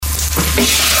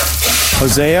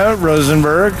Hosea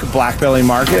Rosenberg, Black Belly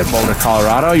Market, Boulder,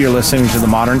 Colorado. You're listening to The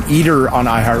Modern Eater on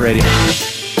iHeartRadio.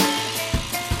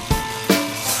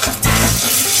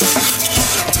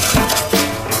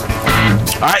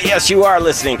 All right, yes, you are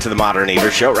listening to The Modern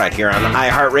Eater Show right here on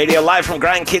iHeartRadio, live from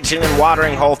Grind Kitchen and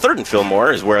Watering Hole. 3rd and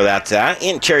Fillmore is where that's at,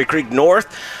 in Cherry Creek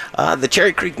North. The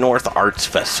Cherry Creek North Arts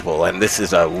Festival, and this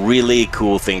is a really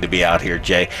cool thing to be out here,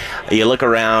 Jay. You look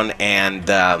around and,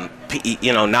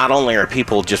 not only are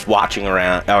people just watching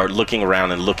around or looking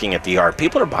around and looking at the art,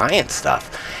 people are buying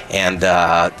stuff. And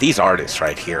these artists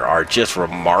right here are just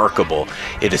remarkable.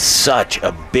 It is such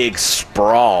a big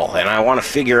sprawl, and I want to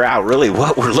figure out really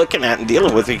what we're looking at and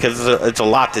dealing with because it's a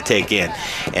lot to take in.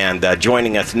 And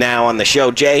joining us now on the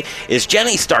show, Jay, is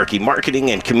Jenny Starkey,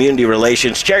 Marketing and Community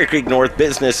Relations, Cherry Creek North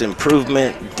Business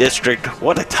Improvement District.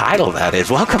 What a title that is.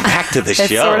 Welcome back to the show.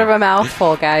 It's sort of a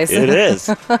mouthful, guys. It is.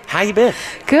 How you been?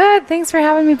 Good. Thanks for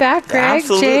having me back, Greg.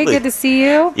 Absolutely. Jay, good to see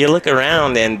you. You look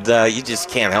around and you just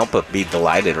can't help but be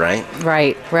delighted, right?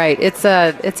 Right. It's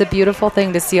a beautiful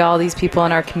thing to see all these people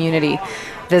in our community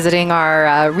visiting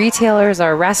our retailers,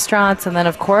 our restaurants, and then,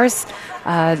 of course,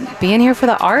 being here for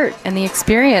the art and the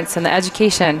experience and the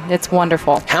education. It's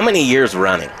wonderful. How many years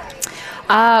running?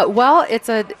 Well,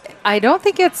 I don't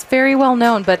think it's very well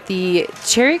known, but the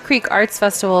Cherry Creek Arts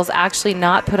Festival is actually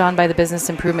not put on by the Business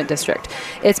Improvement District.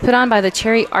 It's put on by the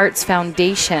Cherry Arts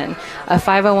Foundation, a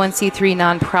 501c3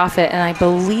 nonprofit, and I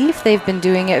believe they've been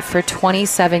doing it for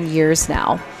 27 years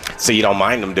now. So you don't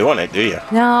mind them doing it, do you?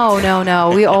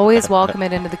 No. We always welcome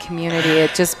it into the community.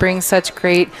 It just brings such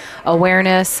great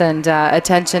awareness and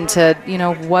attention to,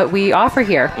 what we offer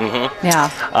here. Mm-hmm.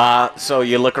 Yeah. So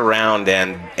you look around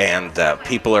and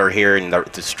people are here and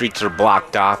the streets are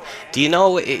blocked off. Do you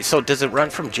know, so does it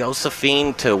run from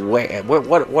Josephine to where?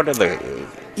 What are the...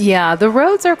 Yeah, the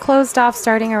roads are closed off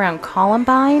starting around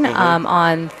Columbine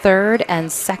on 3rd and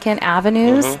 2nd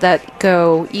Avenues that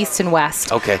go east and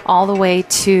west. Okay. All the way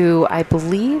to, I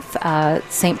believe,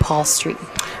 St. Paul Street.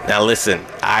 Now, listen,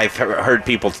 I've heard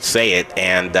people say it,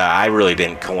 and I really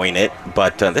didn't coin it,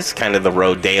 but this is kind of the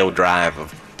Rodeo Drive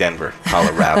of Denver,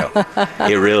 Colorado.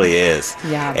 It really is.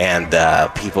 Yeah.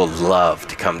 And people love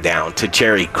to come down to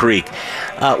Cherry Creek.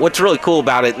 What's really cool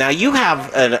about it, now you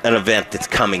have an event that's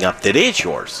coming up that is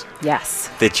yours. Yes.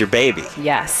 That's your baby.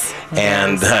 Yes.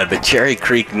 And the Cherry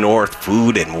Creek North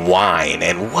Food and Wine.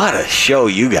 And what a show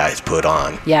you guys put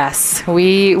on. Yes.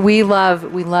 We love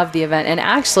the event. And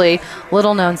actually,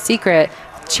 little known secret,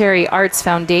 Cherry Arts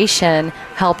Foundation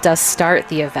helped us start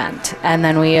the event, and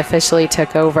then we officially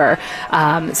took over.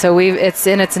 So it's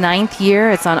in its 9th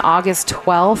year. It's on August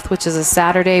 12th, which is a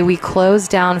Saturday. We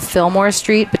closed down Fillmore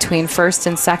Street between 1st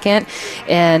and 2nd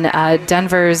in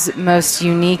Denver's most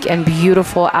unique and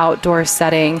beautiful outdoor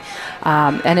setting.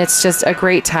 And it's just a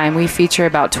great time. We feature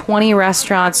about 20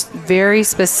 restaurants very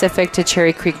specific to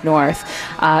Cherry Creek North.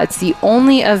 It's the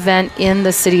only event in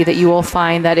the city that you will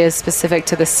find that is specific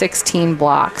to the 16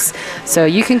 blocks. So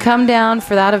you can come down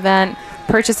for that event,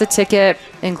 purchase a ticket,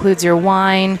 includes your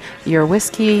wine, your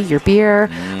whiskey, your beer,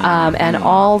 and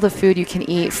all the food you can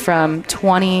eat from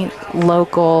 20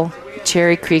 local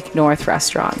Cherry Creek North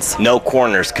restaurants. No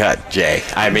corners cut, Jay.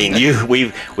 I mean,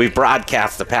 we've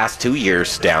broadcast the past 2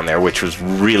 years down there, which was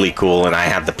really cool, and I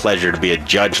had the pleasure to be a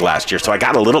judge last year, so I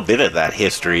got a little bit of that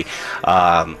history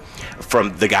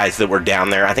from the guys that were down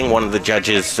there. I think one of the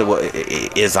judges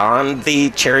is on the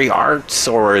Cherry Arts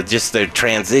or just the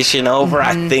transition over.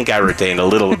 I think I retained a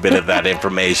little bit of that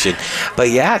information.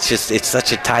 But yeah, it's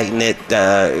such a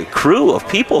tight-knit crew of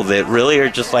people that really are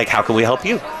just like, how can we help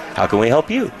you? How can we help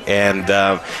you? And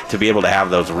to be able to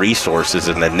have those resources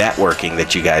and the networking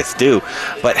that you guys do.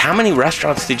 But how many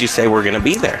restaurants did you say were going to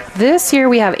be there? This year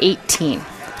we have 18.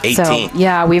 18. So,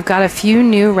 yeah, we've got a few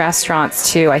new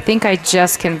restaurants, too. I think I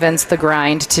just convinced the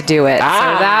Grind to do it. So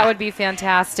that would be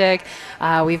fantastic.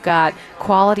 We've got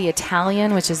Quality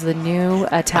Italian, which is the new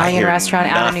Italian restaurant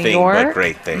out of New York. Nothing but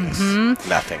great things.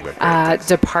 Nothing but great things.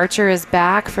 Departure is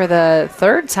back for the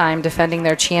 3rd time defending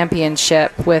their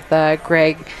championship with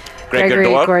Gregory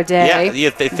Gourdet. Yeah, you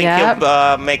think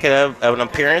he'll make an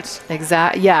appearance?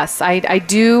 Exactly. Yes, I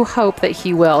do hope that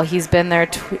he will. He's been there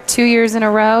 2 years in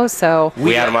a row. So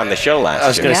we had him on the show last year. I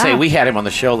was going to say, we had him on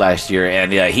the show last year,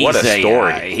 and he's what a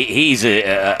story. He's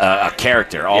a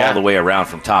character all the way around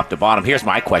from top to bottom. Here's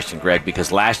my question, Greg,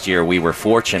 because last year we were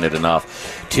fortunate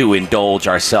enough to indulge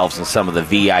ourselves in some of the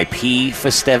VIP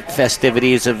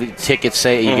festivities of tickets.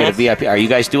 Say you get a VIP. Are you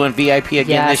guys doing VIP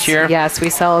again this year? Yes, we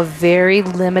sell a very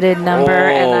limited number,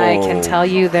 and I can tell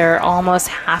you they're almost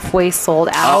halfway sold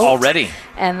out already.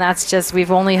 and that's just,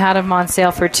 we've only had them on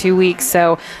sale for 2 weeks.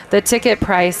 So the ticket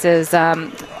price is,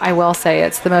 I will say,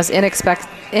 it's the most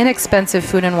inexpensive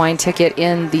food and wine ticket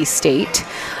in the state.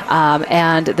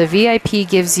 And the VIP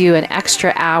gives you an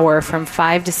extra hour from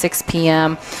 5 to 6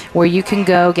 p.m. where you can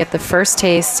go get the first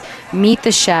taste, meet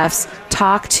the chefs,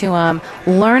 talk to them,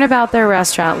 learn about their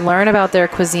restaurant, learn about their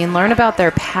cuisine, learn about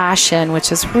their passion,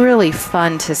 which is really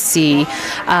fun to see.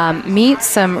 Meet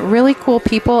some really cool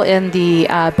people in the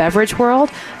beverage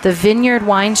world. The Vineyard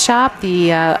Wine Shop,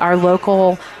 our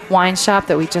local wine shop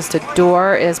that we just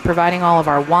adore, is providing all of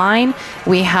our wine.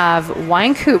 We have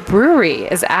Wine Coop Brewery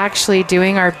is actually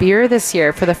doing our beer this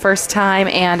year for the first time,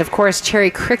 and of course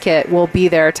Cherry Cricket will be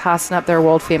there tossing up their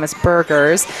world famous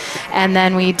burgers. And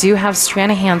then we do have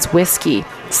Stranahan's whiskey,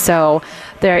 so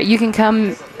there you can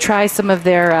come try some of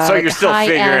their so you're still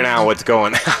figuring out what's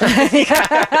going on. you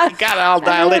got it all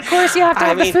dialed in. Of course you have to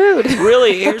have the food.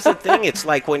 Really, here's the thing. It's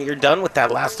like when you're done with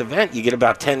that last event, you get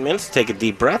about 10 minutes to take a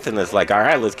deep breath, and it's like, all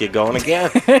right, let's get going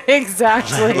again.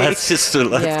 Exactly.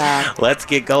 Let's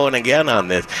get going again on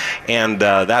this. And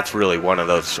that's really one of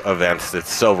those events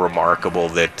that's so remarkable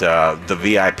that the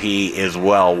VIP is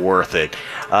well worth it.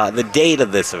 The date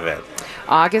of this event?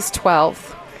 August 12th.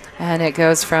 And it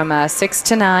goes from 6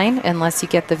 to 9, unless you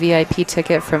get the VIP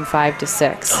ticket from 5 to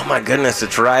 6. Oh, my goodness.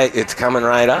 It's coming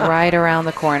right up. Right around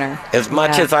the corner. As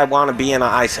much as I want to be in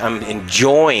ice, I'm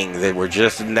enjoying that we're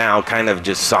just now kind of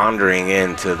just sauntering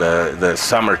into the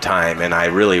summertime, and I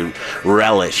really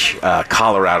relish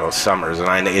Colorado summers.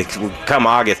 And come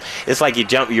August, it's like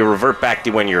you revert back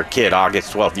to when you were a kid.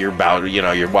 August 12th,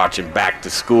 you're watching back to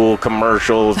school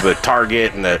commercials, the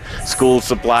Target and the school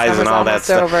supplies and all that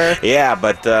stuff. Over. Yeah,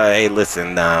 but hey,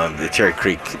 listen, the Cherry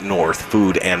Creek North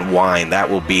Food and Wine, that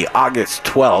will be August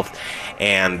 12th.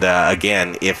 And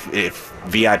again, if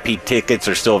VIP tickets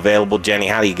are still available, Jenny,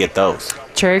 how do you get those?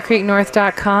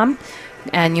 CherryCreekNorth.com,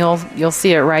 and you'll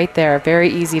see it right there. Very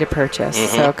easy to purchase.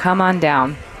 Mm-hmm. So come on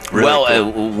down.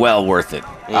 Really cool. Well worth it.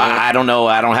 I don't know.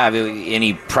 I don't have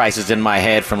any prices in my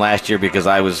head from last year because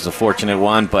I was the fortunate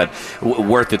one, but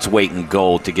worth its weight in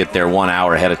gold to get there 1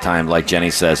 hour ahead of time, like Jenny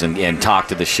says, and talk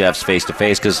to the chefs face to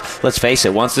face. Because let's face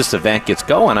it, once this event gets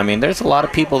going, I mean, there's a lot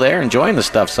of people there enjoying the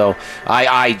stuff. So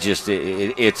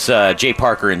it's Jay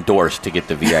Parker endorsed to get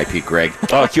the VIP, Greg.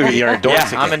 Oh, you're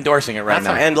endorsing it. I'm endorsing it right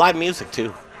now. And live music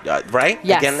too. Right?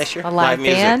 Yes. Again this year? A live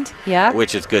band, music, yeah.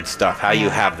 Which is good stuff. How you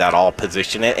have that all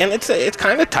positioned. And it's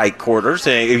kind of tight quarters.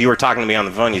 If you were talking to me on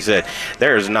the phone, you said,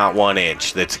 there is not 1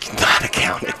 inch that's not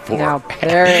accounted for. No,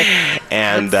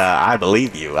 and I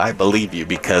believe you. I believe you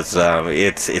because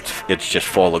it's just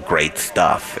full of great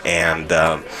stuff. And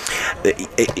I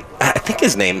think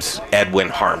his name's Edwin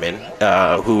Harmon,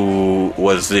 who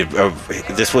was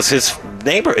this was his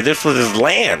neighbor. This was his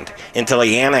land until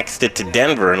he annexed it to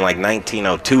Denver in like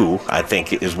 1902. I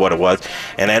think is what it was.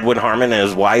 And Edwin Harmon and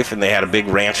his wife, and they had a big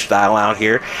ranch style out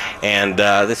here. And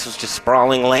this was just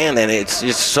sprawling land, and it's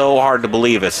just so hard to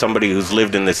believe as somebody who's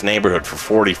lived in this neighborhood for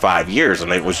 45 years,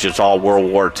 and it was just all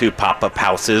World War II pop-up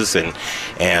houses, and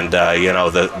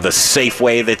the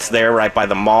Safeway that's there right by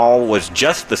the mall was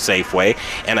just the Safeway,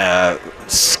 and a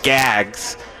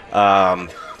Skaggs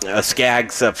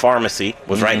pharmacy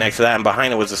was right next to that, and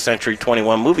behind it was a Century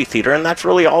 21 movie theater, and that's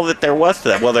really all that there was to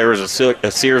that. Well, there was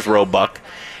a Sears Roebuck,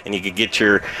 and you could get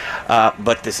your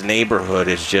but this neighborhood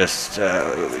is just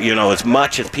as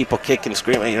much as people kick and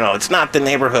scream, it's not the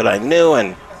neighborhood I knew.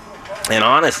 And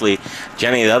honestly,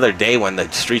 Jenny, the other day when the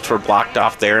streets were blocked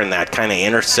off there in that kind of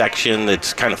intersection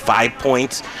that's kind of 5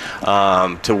 points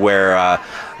to where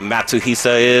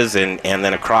Matsuhisa is, and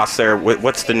then across there,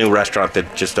 what's the new restaurant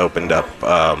that just opened up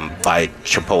by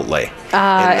Chipotle?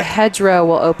 Hedgerow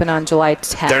will open on July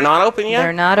 10th. They're not open yet?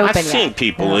 They're not open yet. I've seen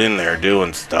people in there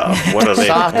doing stuff. What are they?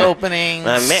 Soft openings.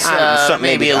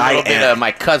 Maybe a little bit of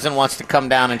my cousin wants to come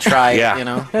down and try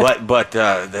it, But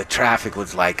the traffic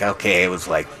was like, okay, it was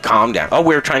like, calm down. Oh,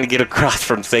 we were trying to get across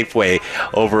from Safeway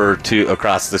over to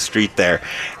across the street there,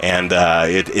 and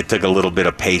it took a little bit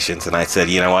of patience, and I said,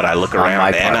 you know what, I look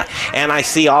around, and I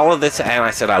see all of this, and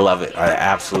I said, I love it. I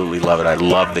absolutely love it. I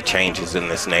love the changes in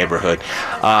this neighborhood.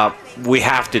 We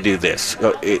have to do this.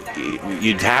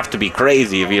 You'd have to be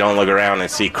crazy if you don't look around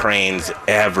and see cranes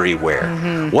everywhere.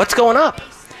 Mm-hmm. What's going up?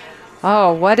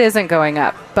 Oh, what isn't going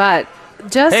up? But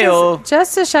just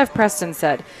as Chef Preston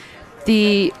said,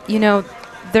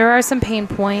 there are some pain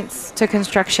points to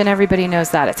construction. Everybody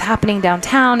knows that. It's happening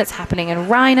downtown. It's happening in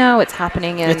Rhino. It's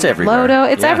happening in Lodo.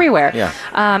 It's everywhere.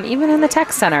 Yeah. Even in the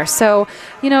tech center. So,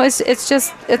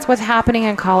 it's what's happening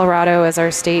in Colorado as our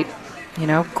state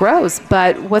grows.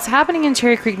 But what's happening in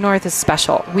Cherry Creek North is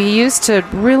special. We used to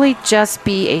really just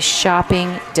be a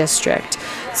shopping district.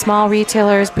 small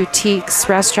retailers, boutiques,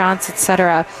 restaurants,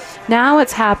 etc. Now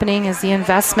what's happening is the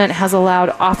investment has allowed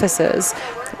offices,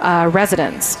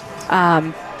 residents.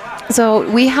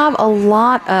 So we have a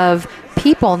lot of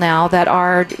people now that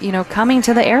are, coming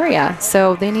to the area.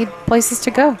 So they need places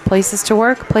to go, places to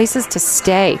work, places to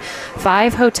stay.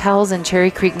 5 hotels in Cherry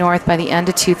Creek North by the end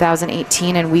of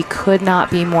 2018, and we could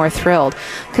not be more thrilled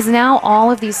because now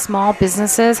all of these small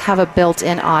businesses have a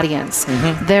built-in audience.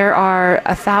 There are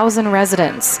 1,000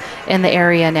 residents in the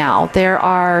area now. There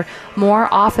are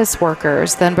more office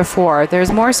workers than before.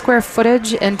 There's more square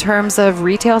footage in terms of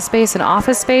retail space and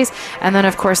office space. And then,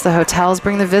 of course, the hotels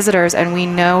bring the visitors. And we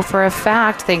know for a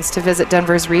fact, thanks to Visit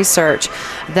Denver's research,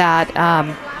 that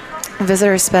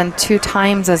visitors spend 2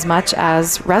 times as much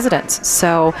as residents.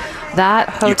 So that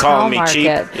hotel You calling me market, cheap?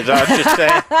 Is that what you're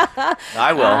saying?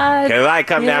 I will. Because I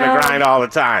come down and grind all the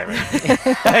time.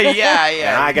 Yeah.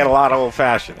 And I get a lot of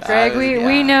old-fashioned. Greg,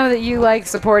 we know that you like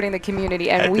supporting the community,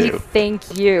 and I we do.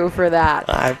 thank you for that.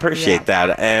 I appreciate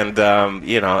that. And,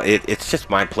 it's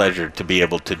just my pleasure to be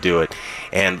able to do it.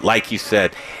 And like you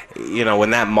said,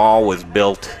 when that mall was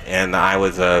built and I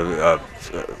was a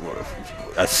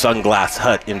Sunglass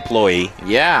Hut employee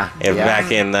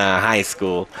back in high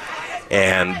school.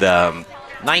 And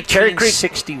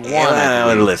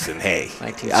 1961. Listen, hey,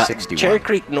 1961. Cherry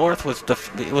Creek North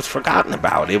it was forgotten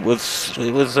about. It was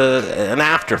an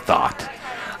afterthought.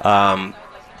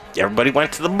 Everybody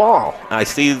went to the mall. I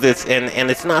see this, and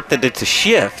it's not that it's a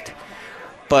shift,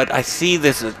 but I see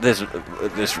this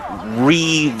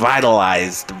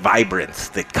revitalized vibrance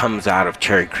that comes out of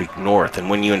Cherry Creek North. And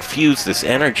when you infuse this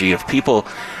energy of people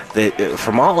that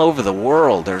from all over the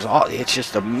world, it's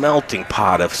just a melting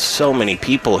pot of so many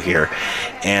people here.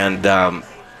 And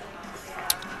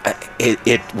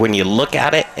when you look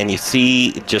at it and you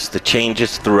see just the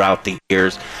changes throughout the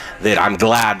years, that I'm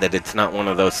glad that it's not one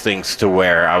of those things to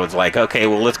where I was like, okay,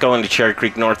 well, let's go into Cherry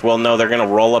Creek North. Well, no, they're going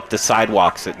to roll up the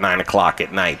sidewalks at 9 o'clock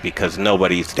at night because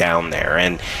nobody's down there.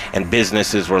 And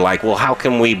businesses were like, well, how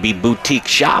can we be boutique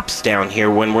shops down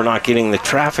here when we're not getting the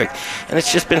traffic? And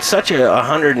it's just been such a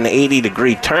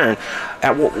 180-degree turn.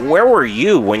 Where were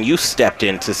you when you stepped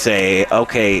in to say,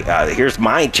 okay, here's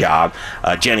my job,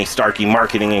 Jenny Starkey,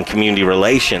 Marketing and Community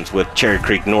Relations with Cherry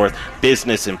Creek North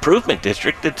Business Improvement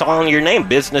District. It's all in your name,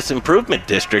 Business Improvement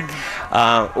District.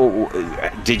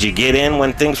 Did you get in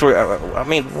when things were,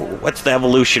 what's the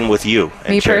evolution with you?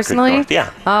 Me personally? North?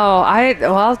 Yeah.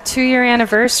 2-year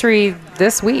anniversary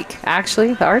this week,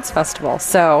 actually, the Arts Festival.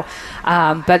 So,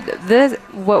 but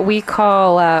what we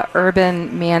call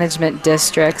urban management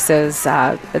districts is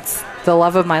it's the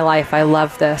love of my life. I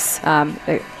love this.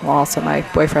 Also my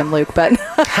boyfriend Luke, but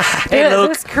Hey, Luke.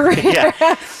 this career. Yeah.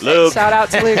 Luke. Shout out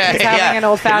to Luke. He's having an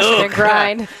old-fashioned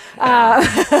grind.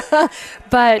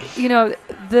 But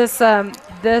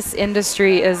this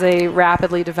industry is a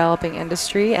rapidly developing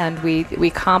industry, and we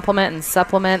complement and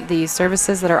supplement the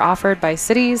services that are offered by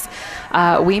cities.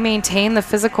 We maintain the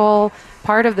physical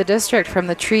part of the district, from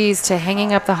the trees to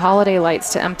hanging up the holiday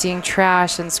lights to emptying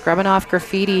trash and scrubbing off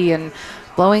graffiti and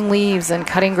blowing leaves and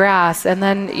cutting grass. And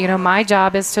then, my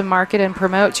job is to market and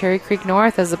promote Cherry Creek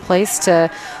North as a place to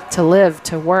live,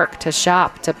 to work, to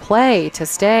shop, to play, to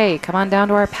stay. Come on down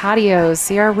to our patios,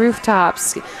 see our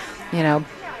rooftops,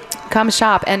 come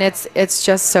shop. And it's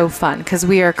just so fun because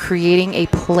we are creating a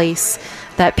place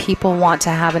that people want to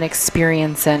have an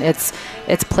experience in. It's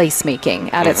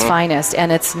placemaking at its finest,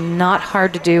 and it's not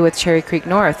hard to do with Cherry Creek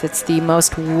North. It's the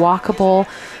most walkable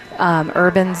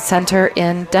urban center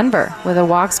in Denver with a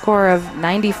walk score of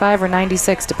 95 or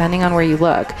 96, depending on where you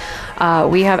look.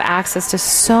 We have access to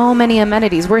so many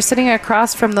amenities. We're sitting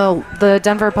across from the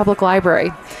Denver Public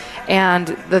Library, and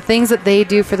the things that they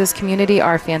do for this community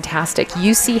are fantastic.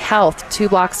 UC Health, 2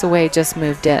 blocks away, just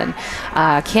moved in.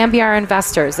 Can be our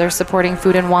investors. They're supporting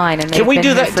Food and Wine. And Can we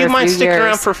do that? Do you mind sticking years.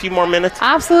 around for a few more minutes?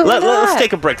 Absolutely. Let's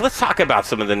take a break. Let's talk about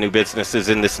some of the new businesses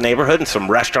in this neighborhood and some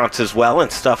restaurants as well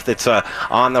and stuff that's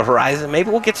on the horizon. Maybe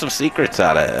we'll get some secrets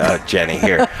out of Jenny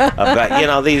here.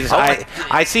 But these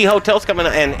I see hotels coming,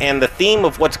 and the theme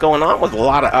of what's going on with a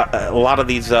lot of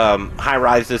these high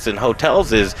rises and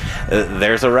hotels is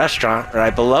there's a restaurant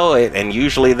right below it, and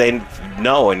usually they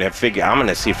know and figure. I'm going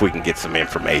to see if we can get some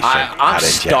information. I'm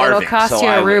starving. It'll cost you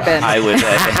a Reuben. I would.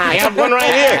 I have one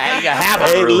right here. You can have a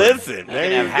Hey, Reuben. listen.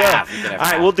 There you go. All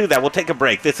right, we'll do that. We'll take a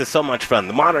break. This is so much fun.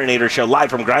 The Modern Eater Show, live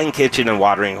from Grind Kitchen and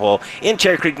Watering Hole in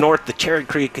Cherry Creek North. The Cherry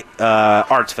Creek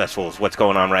Arts Festival is what's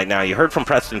going on right now. You heard from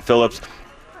Preston Phillips.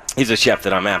 He's a chef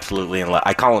that I'm absolutely in love.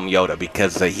 I call him Yoda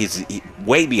because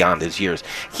way beyond his years.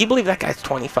 Can you believe that guy's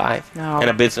 25 and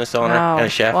a business owner and a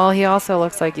chef? Well, he also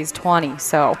looks like he's 20,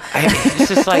 so. He's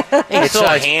just like, he's so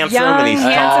handsome and he's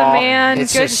handsome tall. man,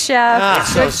 good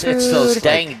chef, good food. It's those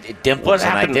dang dimples,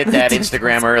 and I did that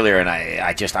Instagram earlier, and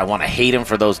I want to hate him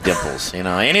for those dimples. You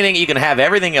know, anything you can have,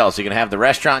 everything else. You can have the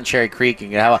restaurant in Cherry Creek, you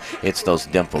can have it's those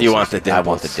dimples. You want the dimples? I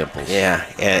want the dimples. Yeah,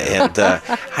 and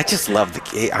I just love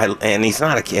and he's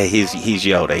not a kid. He's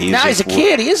Yoda. He's a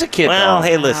kid. He is a kid. Well,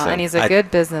 hey, listen, and he's a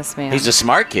good businessman. He's a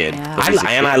smart kid.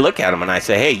 Yeah. I look at him and I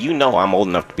say, hey, you know I'm old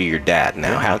enough to be your dad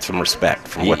now. Have some respect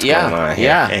for what's going on here.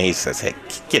 Yeah. And he says, hey,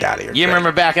 get out of here. You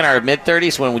remember back in our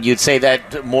mid-30s when you'd say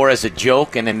that more as a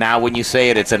joke, and then now when you say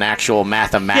it, it's an actual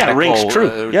mathematical rings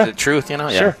true. Truth, you know?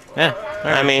 Sure. Yeah.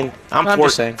 Right. I mean, I'm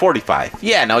 45.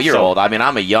 Yeah, no, you're old. I mean,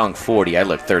 I'm a young 40. I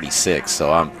look 36,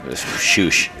 so I'm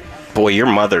shoosh. Boy, your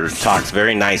mother talks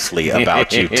very nicely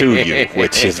about you, to you,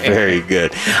 which is very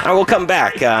good. All right, we'll come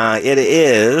back. It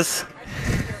is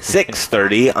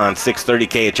 6:30 on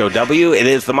 630 KHOW. It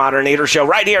is the Modern Eater Show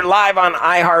right here live on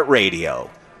iHeartRadio.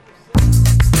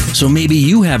 So maybe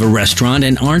you have a restaurant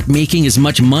and aren't making as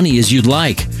much money as you'd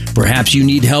like. Perhaps you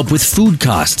need help with food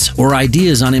costs or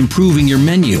ideas on improving your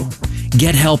menu.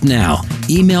 Get help now.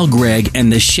 Email Greg and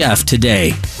the chef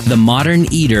today.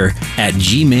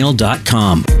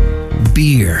 themoderneater@gmail.com.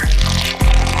 Beer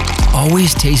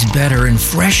always tastes better and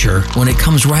fresher when it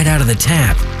comes right out of the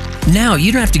tap. Now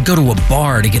you don't have to go to a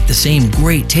bar to get the same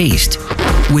great taste.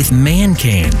 With Man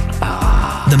Can.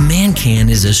 The Man Can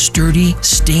is a sturdy,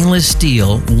 stainless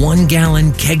steel,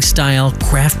 1-gallon keg-style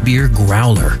craft beer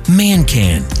growler. Man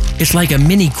Can. It's like a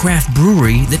mini craft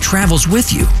brewery that travels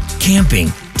with you.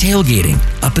 Camping, tailgating,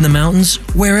 up in the mountains,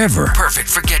 wherever. Perfect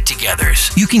for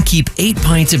get-togethers. You can keep 8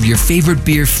 pints of your favorite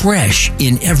beer fresh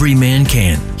in every Man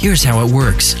Can. Here's how it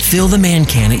works. Fill the Man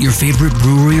Can at your favorite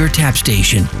brewery or tap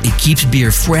station. It keeps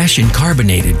beer fresh and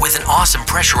carbonated with an awesome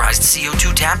pressurized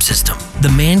CO2 tap system. The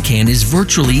Man Can is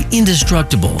virtually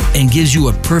indestructible and gives you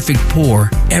a perfect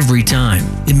pour every time.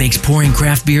 It makes pouring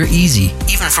craft beer easy,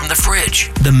 even from the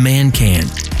fridge. The Man Can.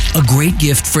 A great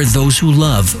gift for those who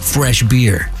love fresh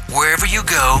beer. Wherever you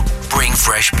go, bring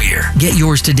fresh beer. Get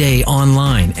yours today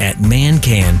online at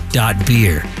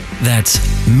mancan.beer. That's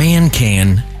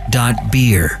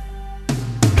mancan.beer.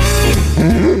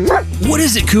 What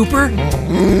is it, Cooper?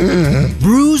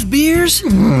 Brews beers?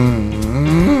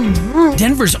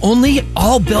 Denver's only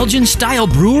all Belgian style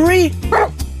brewery?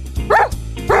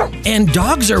 And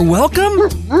dogs are welcome?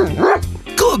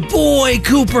 Good boy,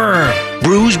 Cooper.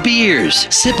 Brews Beers.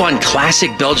 Sip on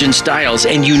classic Belgian styles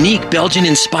and unique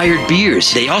Belgian-inspired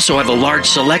beers. They also have a large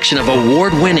selection of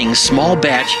award-winning,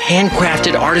 small-batch,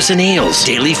 handcrafted artisan ales,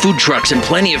 daily food trucks, and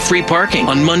plenty of free parking.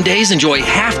 On Mondays, enjoy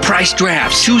half-price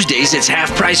drafts. Tuesdays, it's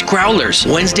half-price growlers.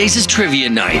 Wednesdays is trivia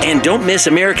night. And don't miss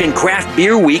American Craft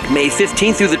Beer Week, May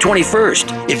 15th through the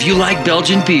 21st. If you like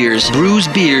Belgian beers, Brews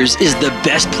Beers is the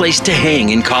best place to hang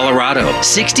in Colorado.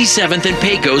 67th and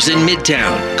Pecos in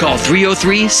Midtown. Call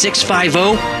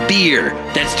 303-650-BEER.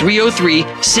 That's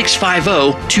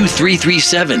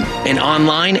 303-650-2337. And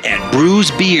online at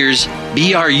brewsbeers,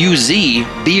 B-R-U-Z,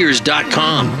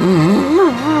 beers.com.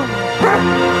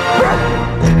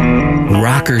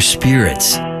 Rocker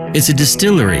Spirits. It's a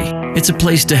distillery. It's a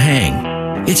place to hang.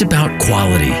 It's about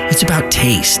quality. It's about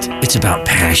taste. It's about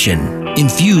passion.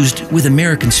 Infused with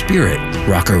American spirit.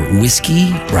 Rocker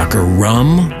whiskey, Rocker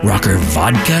rum, Rocker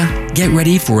vodka. Get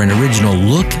ready for an original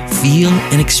look, feel,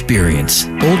 and experience.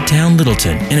 Old Town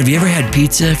Littleton. And have you ever had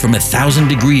pizza from a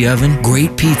 1,000-degree oven?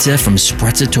 Great pizza from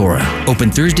Sprezzatura.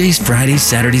 Open Thursdays, Fridays,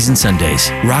 Saturdays, and Sundays.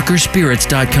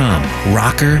 Rockerspirits.com.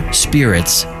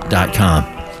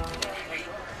 Rockerspirits.com.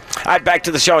 All right, back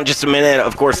to the show in just a minute.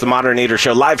 Of course, the Modern Eater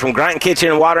Show live from Grind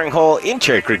Kitchen and Watering Hole in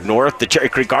Cherry Creek North, the Cherry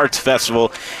Creek Arts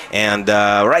Festival. And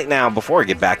right now, before I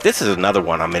get back, this is another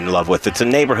one I'm in love with. It's a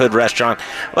neighborhood restaurant,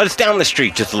 but it's down the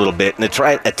street just a little bit, and it's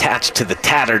right attached to the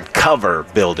Tattered Cover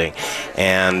building.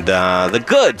 And the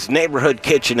Goods Neighborhood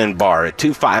Kitchen and Bar at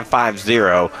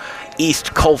 2550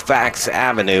 East Colfax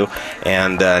Avenue,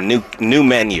 and new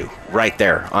menu right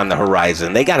there on the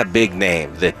horizon. They got a big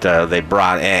name that they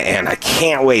brought, and I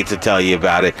can't wait to tell you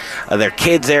about it. Their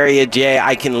kids area, Jay.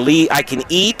 I can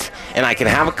eat, and I can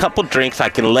have a couple drinks. I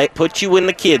can put you in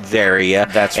the kids area.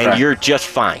 That's and right. You're just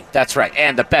fine. That's right.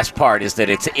 And the best part is that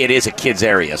it is a kids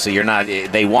area, so you're not.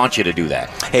 They want you to do that.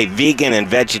 Hey, vegan and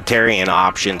vegetarian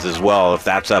options as well, if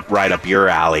that's right up your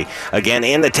alley. Again,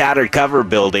 in the Tattered Cover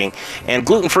building, and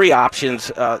gluten-free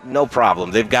options, no problem.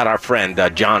 They've got our friend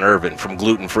John Irvin from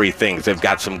Gluten Free Things. They've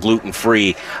got some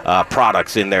gluten-free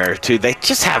products in there too. They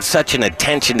just have such an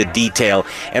attention to detail,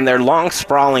 and their long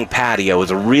sprawling patio is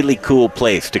a really cool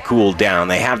place to cool down.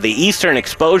 They have the eastern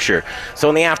exposure, so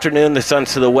in the afternoon the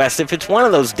sun's to the west. If it's one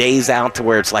of those days out to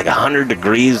where it's like 100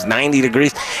 degrees, 90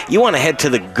 degrees, you want to head to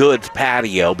the Goods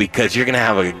patio because you're going to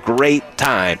have a great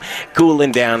time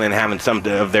cooling down and having some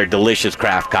of their delicious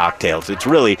craft cocktails. It's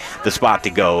really the spot to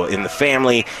go in the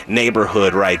family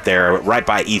neighborhood right there, right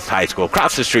by East High School,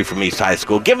 across the street from East High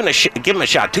School. Give them a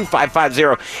shot.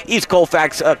 2550 East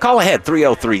Colfax. Call ahead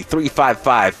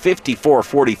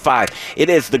 303-355-5445. It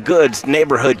is the Goods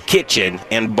Neighborhood Kitchen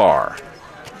and Bar.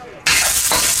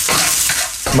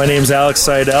 My name's Alex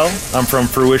Seidel. I'm from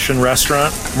Fruition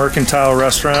Restaurant, Mercantile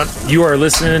Restaurant. You are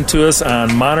listening to us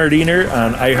on Modern Eater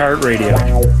on iHeartRadio.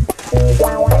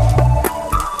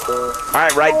 All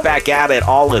right, right back at it.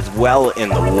 All is well in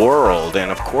the world, and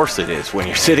of course it is when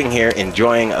you're sitting here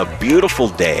enjoying a beautiful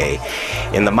day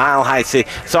in the Mile High City.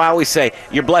 So I always say,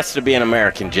 you're blessed to be an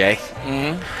American, Jay.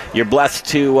 Mm-hmm. You're blessed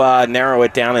to narrow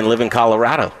it down and live in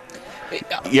Colorado.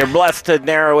 You're blessed to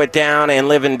narrow it down and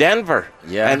live in Denver.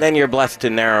 Yeah. And then you're blessed to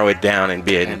narrow it down and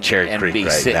be in Cherry Creek right now. And be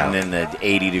sitting in the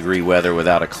 80-degree weather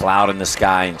without a cloud in the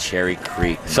sky in Cherry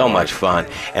Creek. So much fun.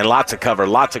 And lots of cover,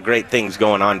 lots of great things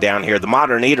going on down here. The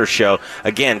Modern Eater Show,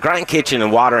 again, Grind Kitchen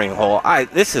and Watering Hole.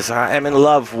 I'm in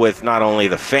love with not only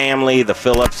the family, the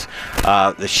Phillips,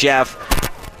 the chef,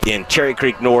 in Cherry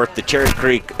Creek North. The Cherry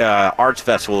Creek Arts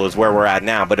Festival is where we're at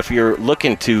now. But if you're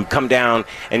looking to come down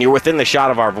and you're within the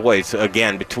shot of our voice,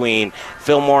 again, between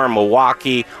Fillmore and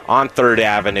Milwaukee on 3rd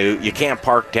Avenue, you can't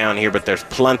park down here, but there's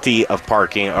plenty of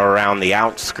parking around the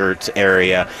outskirts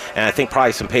area. And I think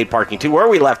probably some paid parking too. Where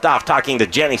we left off, talking to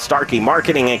Jenny Starkey,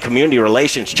 Marketing and Community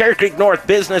Relations, Cherry Creek North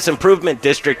Business Improvement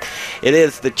District. It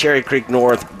is the Cherry Creek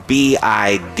North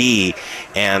BID.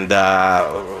 And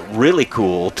really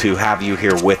cool to have you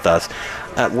here with us.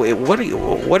 What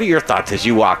are your thoughts as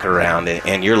you walk around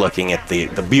and you're looking at the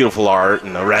beautiful art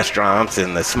and the restaurants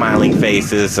and the smiling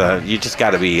faces? You just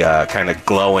got to be kind of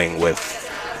glowing with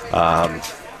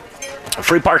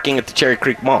free parking at the Cherry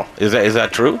Creek Mall. Is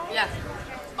that true? Yeah.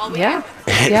 Yeah.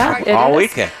 Yeah, all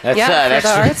weekend. That's the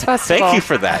Arts Festival. Thank you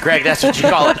for that. Greg, that's what you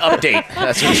call an update.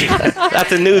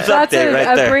 That's a news update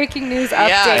right there. A breaking news update.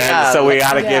 Yeah. So we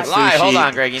got to give live. Sushi. Hold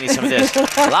on, Greg. You need some of this.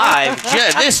 Live.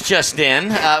 This just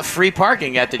in. Free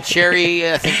parking at the Cherry.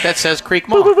 I think that says Creek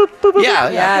Mall. Yeah.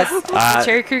 Yes.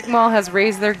 Cherry Creek Mall has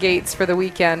raised their gates for the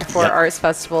weekend for Arts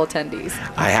Festival attendees.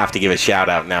 I have to give a shout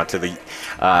out now to the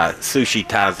Sushi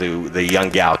Tazu. The young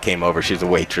gal came over. She's a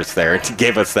waitress there. And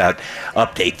gave us that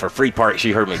update for free parking.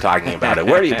 She heard me talking about it.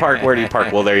 Where do you park? Where do you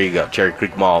park? Well, there you go, Cherry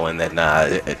Creek Mall, and then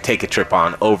take a trip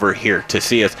on over here to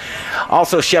see us.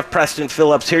 Also, Chef Preston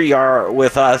Phillips, here you are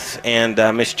with us, and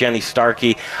Miss Jenny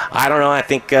Starkey. I don't know. I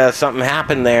think something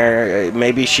happened there.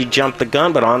 Maybe she jumped the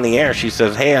gun, but on the air, she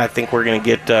says, "Hey, I think we're going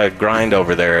to get Grind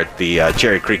over there at the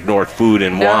Cherry Creek North Food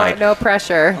and Wine." No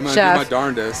pressure, I'm going to Chef. do my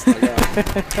darndest.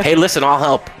 Hey, listen, I'll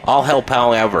help. I'll help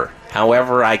however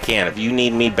I can. If you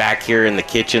need me back here in the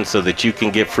kitchen so that you can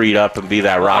get freed up and be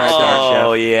that rock star chef.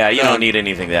 Oh, yeah. You don't need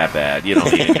anything that bad.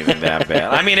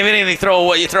 I mean, if anything,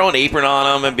 throw an apron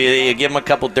on them and give them a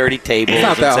couple dirty tables. It's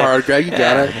not that hard, Greg. You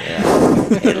got it.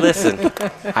 Yeah. Hey, listen,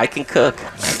 I can cook.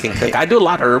 I do a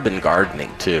lot of urban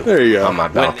gardening, too. There you go. On my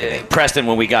balcony. Preston,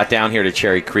 when we got down here to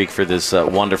Cherry Creek for this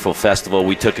wonderful festival,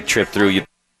 we took a trip through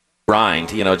Grind,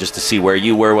 just to see where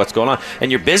you were, what's going on,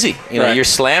 and you're busy. Right. You're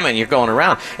slamming, you're going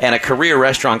around. And a career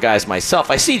restaurant guy as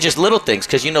myself, I see just little things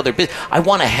because they're busy. I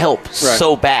want to help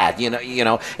so bad, And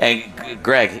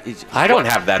Greg, I don't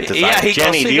have that desire. Yeah,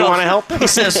 Jenny, do you want to help? He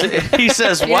says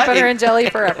Peanut what? butter and jelly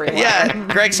for everyone. Yeah,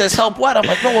 Greg says help what? I'm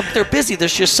like, no, well, they're busy.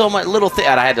 There's just so much little thing.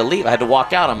 And I had to leave. I had to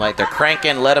walk out. I'm like, they're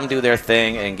cranking. Let them do their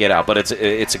thing and get out. But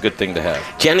it's a good thing to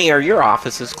have. Jenny, are your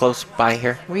offices close by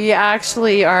here? We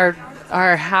actually are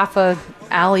half a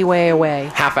alleyway away.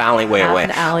 Half alleyway away.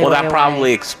 Well, that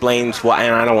probably explains why,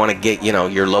 and I don't want to get,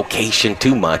 your location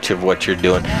too much of what you're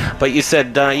doing. But you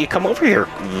said you come over here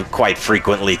quite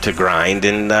frequently to Grind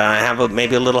and have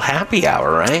maybe a little happy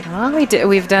hour, right? Well,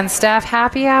 we've done staff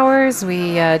happy hours.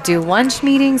 We do lunch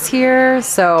meetings here,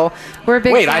 so we're a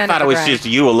big Wait, fan I thought of it was Grind. just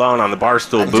you alone on the bar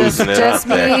stool boozing it up. Just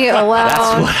me alone.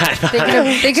 That's what I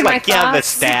thought. Thinking my the thoughts.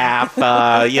 staff,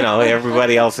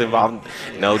 everybody else involved.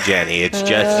 No, Jenny, it's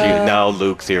just you. No,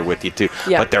 Luke's here with you too.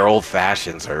 Yeah. But their old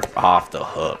fashions are off the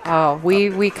hook. Oh,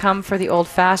 we come for the old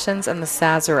fashions and the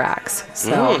Sazeracs.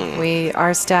 So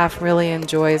our staff really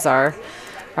enjoys our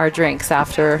our drinks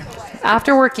after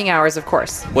working hours, of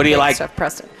course. What do you Big like? stuff,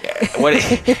 Preston.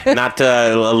 Not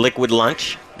a liquid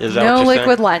lunch? Is that No what you're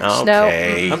liquid saying? lunch, no.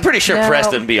 Okay. I'm pretty sure No.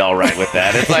 Preston be all right with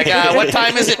that. It's like, what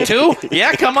time is it, 2?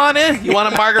 Yeah, come on in. You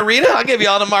want a margarita? I'll give you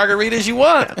all the margaritas you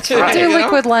want. That's I right. do you know?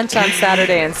 liquid lunch on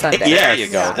Saturday and Sunday. There you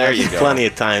go. There you go. Plenty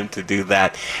of time to do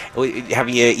that. Have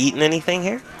you eaten anything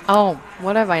here? Oh,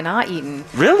 what have I not eaten?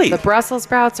 Really? The Brussels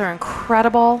sprouts are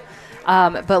incredible.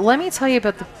 But let me tell you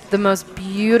about the most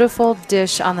beautiful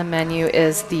dish on the menu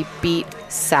is the beet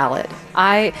salad.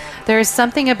 There is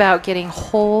something about getting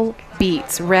whole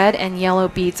beets, red and yellow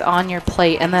beets on your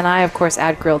plate, and then I, of course,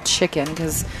 add grilled chicken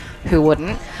because who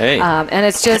wouldn't? Hey. And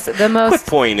it's just the Quit most.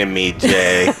 pointing me,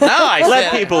 Jay. No, I Let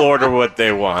said. people order what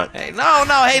they want. Hey, no.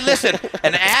 Hey, listen.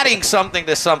 And adding something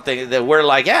to something that we're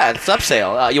like, yeah, it's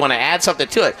upsale. You want to add something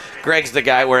to it. Greg's the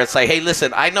guy where it's like, hey,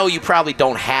 listen, I know you probably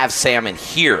don't have salmon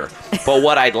here, but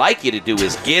what I'd like you to do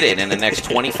is get it in the next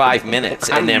 25 minutes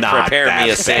and I'm then not prepare me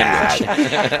a that sandwich.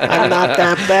 I'm not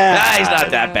that bad. Nah, he's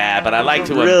not that bad, but I like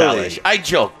to Really? embellish. I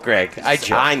joke, Greg. I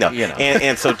joke. I know. You know.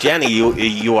 And so, Jenny,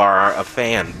 you are a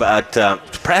fan. But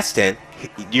Preston,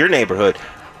 your neighborhood,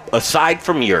 aside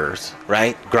from yours,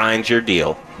 right, grinds your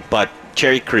deal. But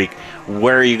Cherry Creek,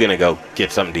 where are you going to go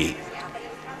get something to eat?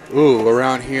 Ooh,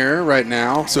 around here right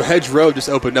now. So Hedge Road just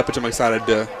opened up, which I'm excited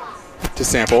to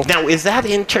sample. Now, is that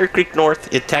in Cherry Creek North?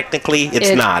 It's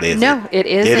not, is it? No, it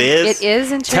is. It is? It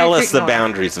is in Cherry Tell Creek us the North.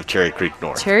 boundaries of Cherry Creek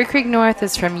North. Cherry Creek North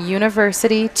is from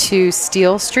University to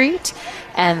Steel Street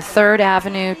and 3rd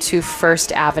Avenue to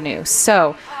 1st Avenue.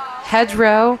 So,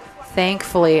 Hedgerow,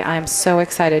 thankfully, I'm so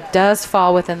excited, does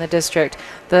fall within the district.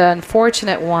 The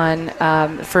unfortunate one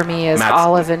for me is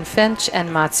Olive and Finch and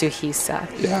Matsuhisa.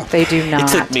 Yeah. They do not. It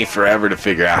took me forever to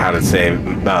figure out how to say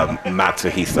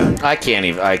Matsuhisa. I can't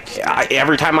even.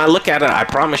 Every time I look at it, I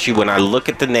promise you, when I look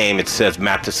at the name, it says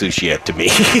Matsushia to me.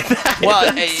 Well,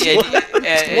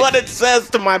 That's what it says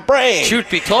to my brain. Truth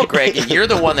be told, Greg, you're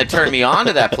the one that turned me on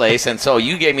to that place, and so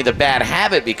you gave me the bad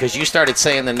habit because you started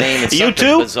saying the name and You something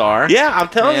too? bizarre. Yeah, I'm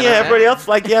telling you, know, everybody else is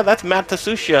like, yeah, that's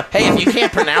Matsushia. Hey, if you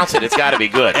can't pronounce it, it's got to be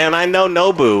good. And I know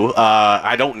Nobu.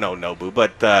 I don't know Nobu,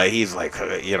 but he's like,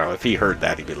 if he heard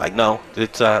that, he'd be like, no,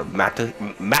 it's Gosh,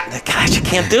 I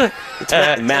can't do it. It's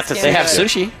Matsushia. They have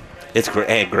sushi. It's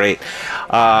great.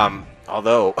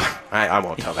 Although, I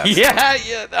won't tell that story.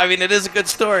 Yeah. I mean, it is a good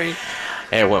story.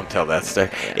 I won't tell that story.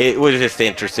 It was just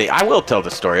interesting. I will tell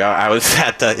the story. I was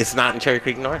at, it's not in Cherry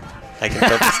Creek North. I can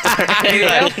tell the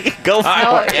story. Go for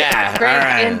Oh, it. Yeah, Greg, all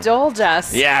right. indulge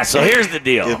us. Yeah, so here's the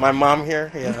deal. Is my mom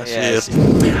here? Yeah, she Yes. is.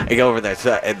 I go over there.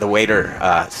 So, the waiter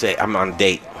say I'm on a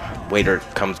date. Waiter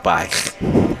comes by.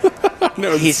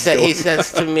 He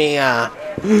says to me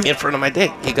in front of my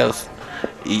date. He goes,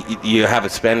 "You have a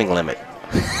spending limit."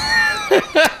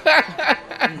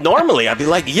 Normally, I'd be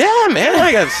like, "Yeah, man,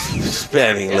 I got a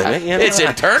spending limit." You know? It's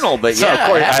internal, but So yeah. of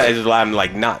course, I'm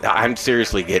like, not. I'm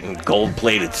seriously getting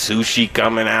gold-plated sushi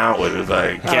coming out with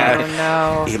like. Oh,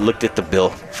 no. He looked at the bill,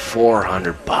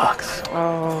 $400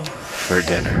 for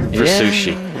dinner for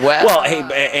sushi. Well-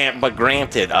 hey, but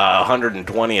granted,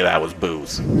 120 of that was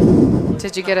booze.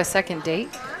 Did you get a second date?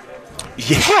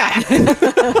 Yeah,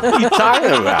 what are you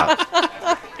talking about?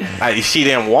 She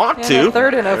didn't want And to, a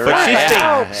third and a but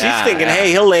fourth. she's thinking,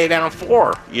 hey, he'll lay down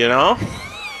 4. You know,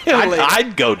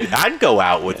 I'd go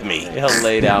out with me. He'll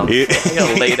lay down.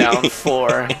 He'll lay down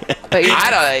 4. But you,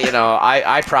 I don't.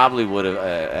 I probably would have.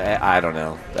 I don't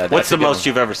know. What's the most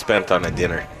you've ever spent on a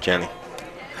dinner, Jenny?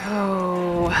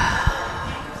 oh,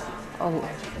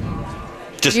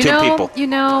 Just you two know, people. You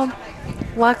know,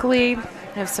 luckily, I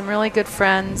have some really good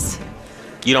friends.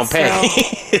 You don't pay. So-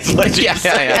 It's like Yeah.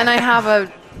 And I have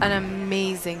an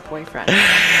amazing boyfriend.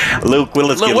 Luke. Well,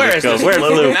 let's Luke, get where Luke is go. this? Where's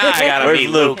Luke? Nah, I gotta Where's meet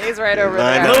Luke? He's right over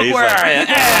I there. know. Luke, he's where like- are you?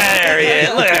 There he is.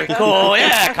 Look at cool.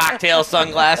 Yeah, cocktail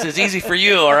sunglasses. Easy for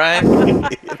you, all right?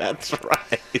 That's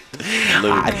right.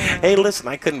 Hey, listen,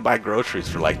 I couldn't buy groceries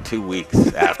for like 2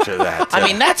 weeks after that.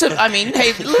 I mean,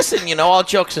 hey, listen, all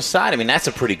jokes aside, that's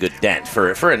a pretty good dent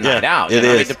for a night out. it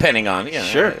is. Depending on,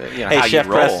 sure. Hey, how Chef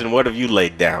you roll. Preston, what have you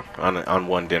laid down on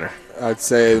one dinner? I'd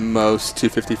say the most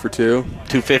 $250 for 2.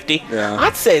 $250? Yeah.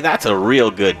 I'd say that's a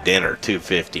real good dinner,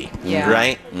 $250. Yeah.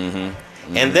 Right?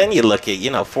 Mm-hmm. And then you look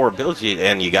at, 4 bills,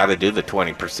 and you got to do the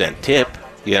 20% tip,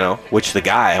 which the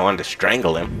guy, I wanted to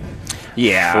strangle him.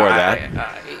 Yeah. For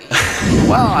that.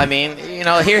 Well,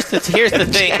 here's the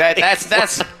thing.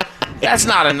 That's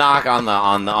not a knock on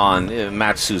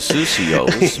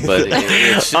Matsususios, but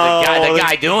it's the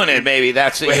guy doing it. Maybe you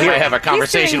might have a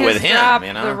conversation with him.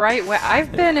 You know, the right way.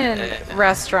 I've been in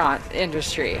restaurant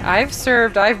industry. I've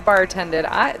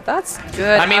bartended. That's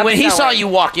good. I mean, when he saw you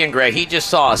walk in, Greg, he just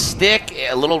saw a stick,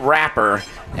 a little wrapper,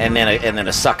 and then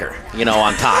a sucker,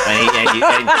 on top.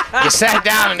 And you sat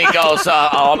down, and he goes,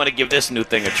 I'm going to give this new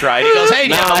thing a try. And he goes, hey,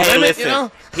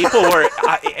 listen, people were,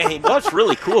 and what's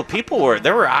really cool,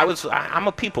 I'm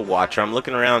a people watcher. I'm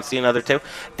looking around, seeing other tables.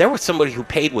 There was somebody who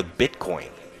paid with Bitcoin.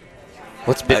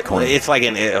 What's Bitcoin? It's like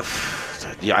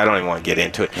I don't even want to get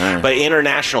into it. But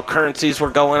international currencies were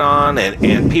going on,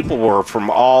 and people were from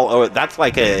all over. That's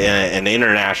like an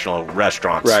international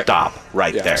restaurant stop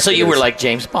there. So you were like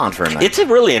James Bond for a night. It's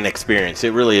really an experience.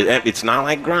 It really is. It's not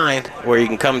like Grind, where you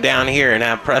can come down here and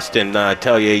have Preston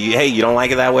tell you, hey, you don't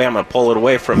like it that way? I'm going to pull it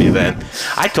away from you then.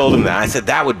 I told him that. I said,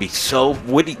 that would be so...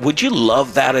 Would you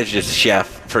love that as a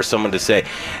chef, for someone to say,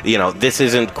 this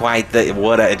isn't quite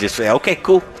what I just say, okay,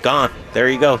 cool, gone. There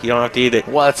you go. You don't have to eat it.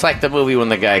 Well, it's like the movie when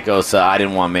the guy goes, I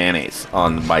didn't want mayonnaise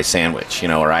on my sandwich,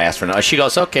 or I asked for no. She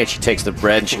goes, okay. She takes the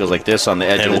bread and she goes like this on the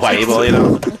edge of the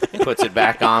table, puts it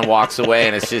back on, walks away,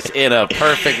 and it's just in a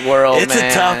perfect world, It's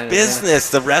a tough business,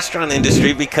 the restaurant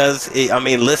industry, because,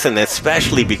 listen,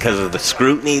 especially because of the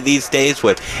scrutiny these days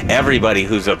with everybody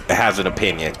who has an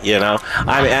opinion,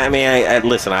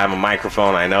 listen, I have a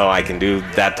microphone. I know I can do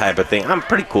that type of thing. I'm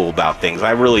pretty cool about things.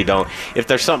 I really don't. If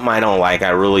there's something I don't like, I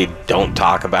really don't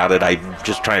talk about it. I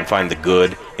just try and find the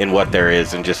good in what there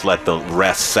is and just let the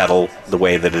rest settle the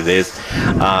way that it is.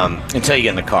 Until you get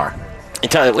in the car.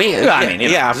 Absolutely. In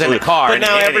the car. But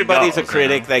now everybody's a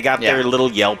critic. They got their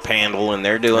little Yelp handle, and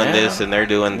they're doing this and they're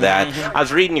doing that. I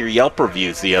was reading your Yelp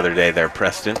reviews the other day there,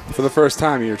 Preston. For the first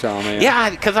time, you were telling me.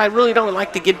 Yeah, because I really don't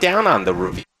like to get down on the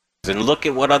reviews and look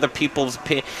at what other people's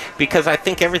opinion, because I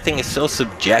think everything is so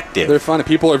subjective. They're funny.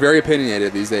 People are very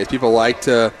opinionated these days. People like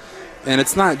to, and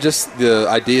it's not just the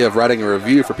idea of writing a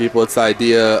review for people. It's the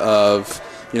idea of,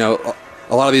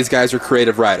 a lot of these guys are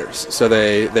creative writers, so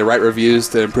they write reviews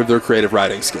to improve their creative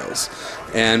writing skills,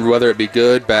 and whether it be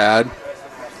good, bad,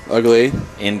 ugly,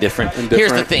 indifferent.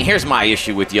 Here's the thing. Here's my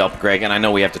issue with Yelp, Greg, and I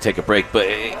know we have to take a break, but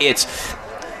it's...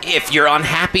 If you're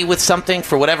unhappy with something,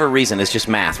 for whatever reason, it's just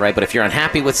math, right? But if you're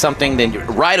unhappy with something, then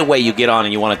right away you get on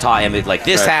and you want to talk. And like,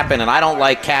 this happened, and I don't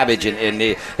like cabbage, and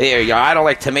I don't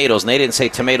like tomatoes, and they didn't say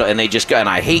tomato, and they just go, and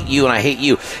I hate you, and I hate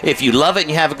you. If you love it and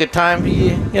you have a good time,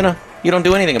 you don't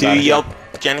do anything about it. Do you Yelp,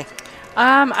 Jenny?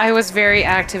 I was very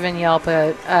active in Yelp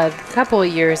a couple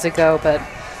of years ago, but,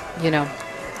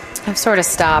 I've sort of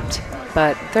stopped.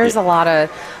 But there's a lot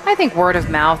of, I think word of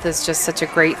mouth is just such a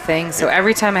great thing. So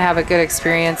every time I have a good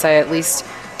experience, I at least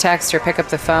text or pick up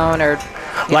the phone or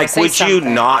say would something. you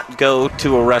not go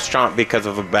to a restaurant because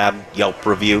of a bad Yelp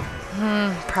review?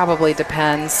 Probably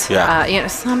depends. Yeah.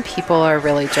 Some people are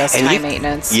really just high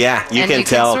maintenance. Yeah, you can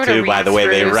tell too by the way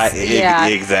they write. Yeah.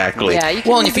 Exactly. Yeah,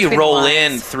 well, and if you roll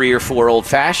in 3 or 4 old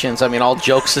fashions, all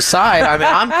jokes aside,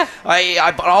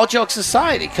 all jokes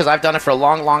aside, because I've done it for a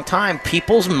long, long time.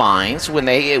 People's minds, when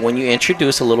you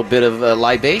introduce a little bit of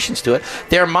libations to it,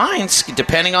 their minds,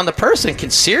 depending on the person,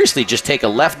 can seriously just take a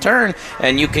left turn,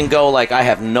 and you can go like, I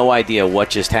have no idea what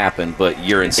just happened, but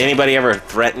you're insane. Anybody ever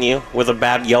threaten you with a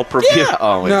bad Yelp review? Yeah.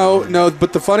 Oh, No,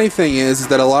 but the funny thing is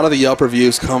that a lot of the Yelp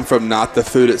reviews come from not the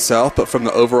food itself, but from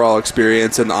the overall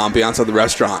experience and the ambiance of the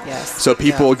restaurant. Yes. So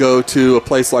people go to a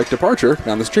place like Departure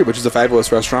down the street, which is a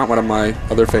fabulous restaurant, one of my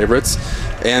other favorites,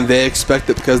 and they expect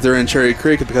that because they're in Cherry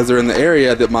Creek, because they're in the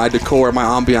area, that my decor, my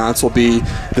ambiance will be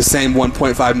the same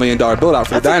 $1.5 million build out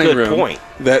for the dining room. That's a good point.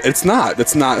 That it's not.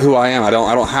 That's not who I am. I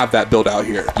don't have that build out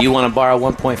here. You want to borrow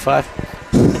 1.5?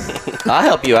 I'll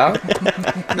help you out.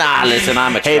 Nah, listen,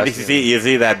 I'm a trust. Hey, you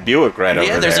see that Buick right over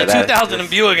there? Yeah, there's a 2000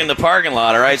 Buick in the parking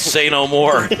lot, all right? Say no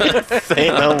more. Say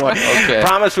no more. Okay.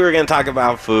 Promise we were going to talk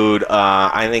about food.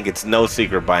 I think it's no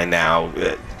secret by now,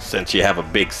 since you have a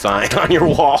big sign on your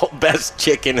wall, Best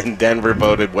Chicken in Denver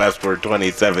voted Westward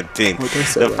 2017.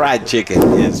 The fried chicken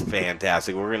is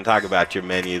fantastic. We're going to talk about your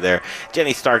menu there.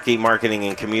 Jenny Starkey, Marketing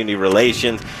and Community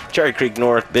Relations, Cherry Creek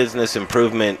North Business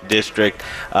Improvement District.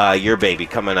 Your baby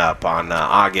coming up on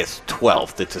August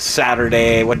 12th. It's a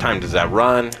Saturday. What time does that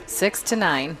run? 6 to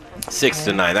 9. 6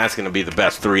 to 9. That's going to be the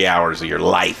best 3 hours of your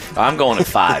life. I'm going at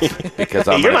 5 because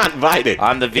you're not invited.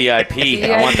 I'm the VIP.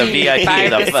 I want the VIP. 5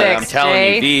 to 6, I'm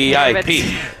telling you, VIP.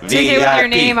 Ticket with your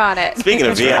name on it. Speaking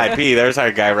of VIP, there's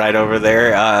our guy right over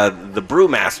there, the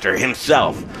brewmaster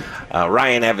himself.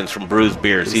 Ryan Evans from Brews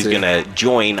Beers. He's going to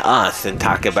join us and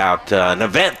talk about an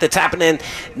event that's happening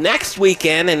next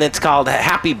weekend, and it's called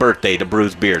Happy Birthday to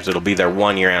Brews Beers. It'll be their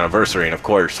 1-year anniversary, and of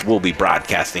course, we'll be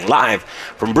broadcasting live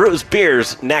from Brews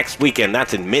Beers next weekend.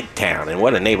 That's in Midtown, and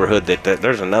what a neighborhood that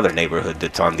there's another neighborhood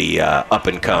that's on the up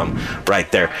and come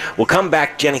right there. We'll come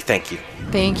back. Jenny, thank you.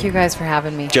 Thank you guys for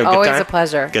having me. Always a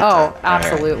pleasure. Good time.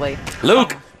 Absolutely. Right.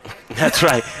 Luke. That's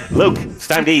right. Luke, it's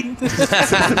time to eat.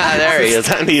 There he is.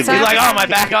 Time to eat. He's like, oh, am I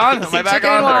back on? Am I back Chicken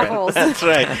and on? waffles. That's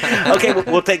right. Okay,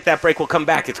 we'll take that break. We'll come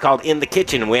back. It's called In the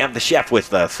Kitchen, and we have the chef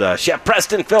with us, Chef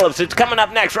Preston Phillips. It's coming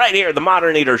up next right here, the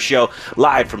Modern Eater Show,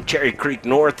 live from Cherry Creek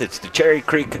North. It's the Cherry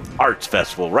Creek Arts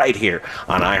Festival right here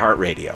on iHeartRadio.